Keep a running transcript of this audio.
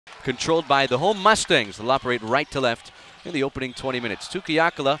controlled by the home Mustangs. They'll operate right to left in the opening 20 minutes.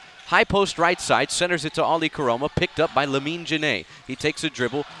 Tukiakala, high post right side, centers it to Ali Karoma, picked up by Lamine Janae. He takes a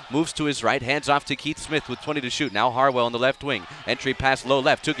dribble, moves to his right, hands off to Keith Smith with 20 to shoot. Now Harwell on the left wing. Entry pass low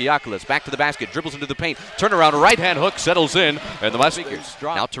left. Tukiakala's back to the basket, dribbles into the paint. Turnaround right-hand hook, settles in, and the Mustangs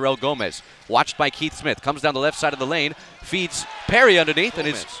drop. Now Terrell Gomez, watched by Keith Smith, comes down the left side of the lane, feeds Perry underneath, and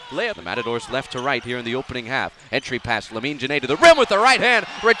his layup. The Matadors left to right here in the opening half. Entry pass, Lamine Janae to the rim with the right hand,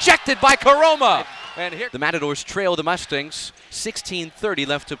 rejected by Karoma. And here the Matadors trail the Mustangs, 16:30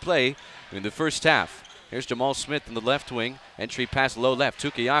 left to play in the first half. Here's Jamal Smith in the left wing. Entry pass low left.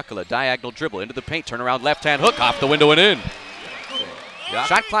 Tukiakala, diagonal dribble into the paint. Turnaround left-hand hook off the window and in.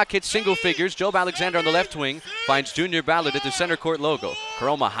 Shot clock hits single figures. Job Alexander on the left wing finds Junior Ballard at the center court logo.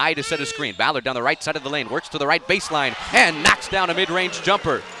 Karoma high to set a screen. Ballard down the right side of the lane. Works to the right baseline and knocks down a mid-range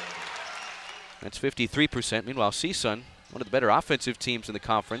jumper. That's 53%. Meanwhile, CSUN, one of the better offensive teams in the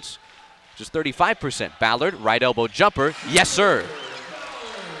conference, just 35%. Ballard, right elbow jumper. Yes, sir.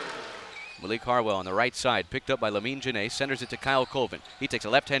 Malik Harwell on the right side, picked up by Lamine Janae, centers it to Kyle Colvin. He takes a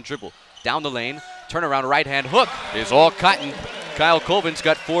left-hand dribble down the lane, turnaround right-hand hook is all cotton. Kyle Colvin's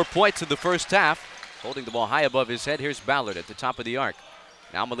got 4 points in the first half. Holding the ball high above his head, here's Ballard at the top of the arc.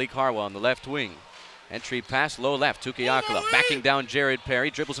 Now Malik Harwell on the left wing. Entry pass, low left, Tukiakala backing down Jared Perry,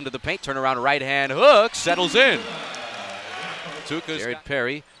 dribbles into the paint, turnaround right-hand hook, settles in. Jared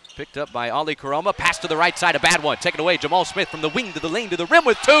Perry picked up by Ali Karoma, pass to the right side, a bad one, taken away. Jamal Smith from the wing to the lane to the rim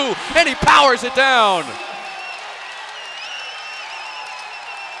with 2, and he powers it down.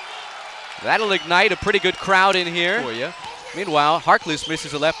 That'll ignite a pretty good crowd in here for you. Meanwhile, Harkless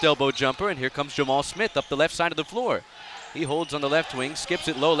misses a left elbow jumper, and here comes Jamal Smith up the left side of the floor. He holds on the left wing, skips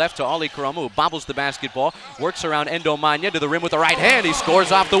it low left to Ali Karoma, who bobbles the basketball, works around Endo Manya to the rim with the right hand. He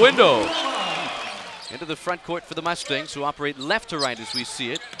scores off the window. Into the front court for the Mustangs, who operate left to right as we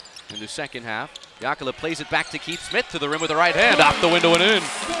see it in the second half. Yakala plays it back to Keith Smith to the rim with the right hand, off the window and in.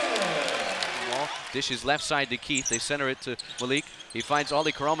 Ball dishes left side to Keith. They center it to Malik. He finds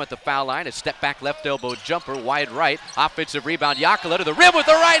Ali Karoma at the foul line. A step back left elbow jumper, wide right. Offensive rebound, Yakala to the rim with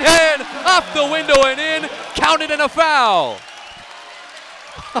the right hand, off the window and in. Counted and a foul.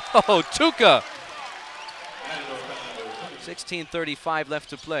 Oh, Tuca. 16:35 left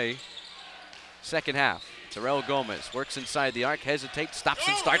to play. Second half. Terrell Gomez works inside the arc, hesitates, stops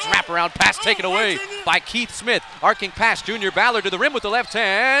and starts. Wraparound pass taken away by Keith Smith. Arcing pass, Junior Ballard to the rim with the left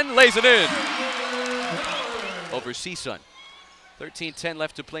hand, lays it in. Over CSUN. 13:10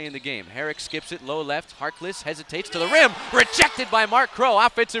 left to play in the game. Herrick skips it, low left. Harkless hesitates to the rim. Rejected by Mark Crow.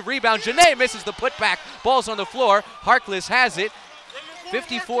 Offensive rebound. Janae misses the putback. Ball's on the floor. Harkless has it.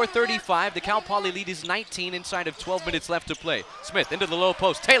 54-35. The Cal Poly lead is 19 inside of 12 minutes left to play. Smith into the low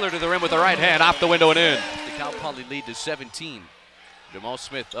post. Taylor to the rim with the right hand. Off the window and in. The Cal Poly lead is 17. Jamal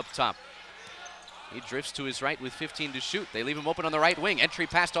Smith up top. He drifts to his right with 15 to shoot. They leave him open on the right wing. Entry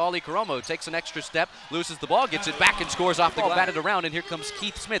pass to Ali Karoma. Takes an extra step, loses the ball, gets it back and scores off the glass. Batted around, and here comes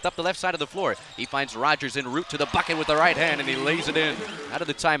Keith Smith up the left side of the floor. He finds Rogers en route to the bucket with the right hand, and he lays it in. Out of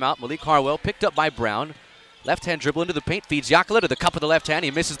the timeout, Malik Harwell picked up by Brown. Left-hand dribble into the paint, feeds Yakala to the cup of the left hand.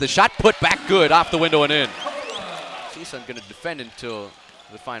 He misses the shot, put back good, off the window and in. CSUN going to defend until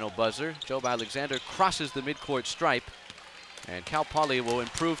the final buzzer. Job Alexander crosses the midcourt stripe, and Cal Poly will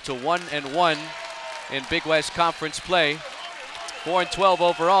improve to 1-1 in Big West Conference play. 4-12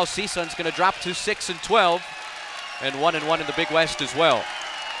 overall. CSUN's going to drop to 6-12 and 1-1 in the Big West as well.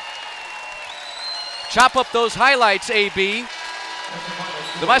 Chop up those highlights, AB.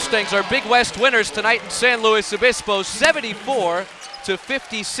 The Mustangs are Big West winners tonight in San Luis Obispo,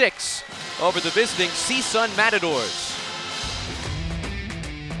 74-56 over the visiting CSUN Matadors.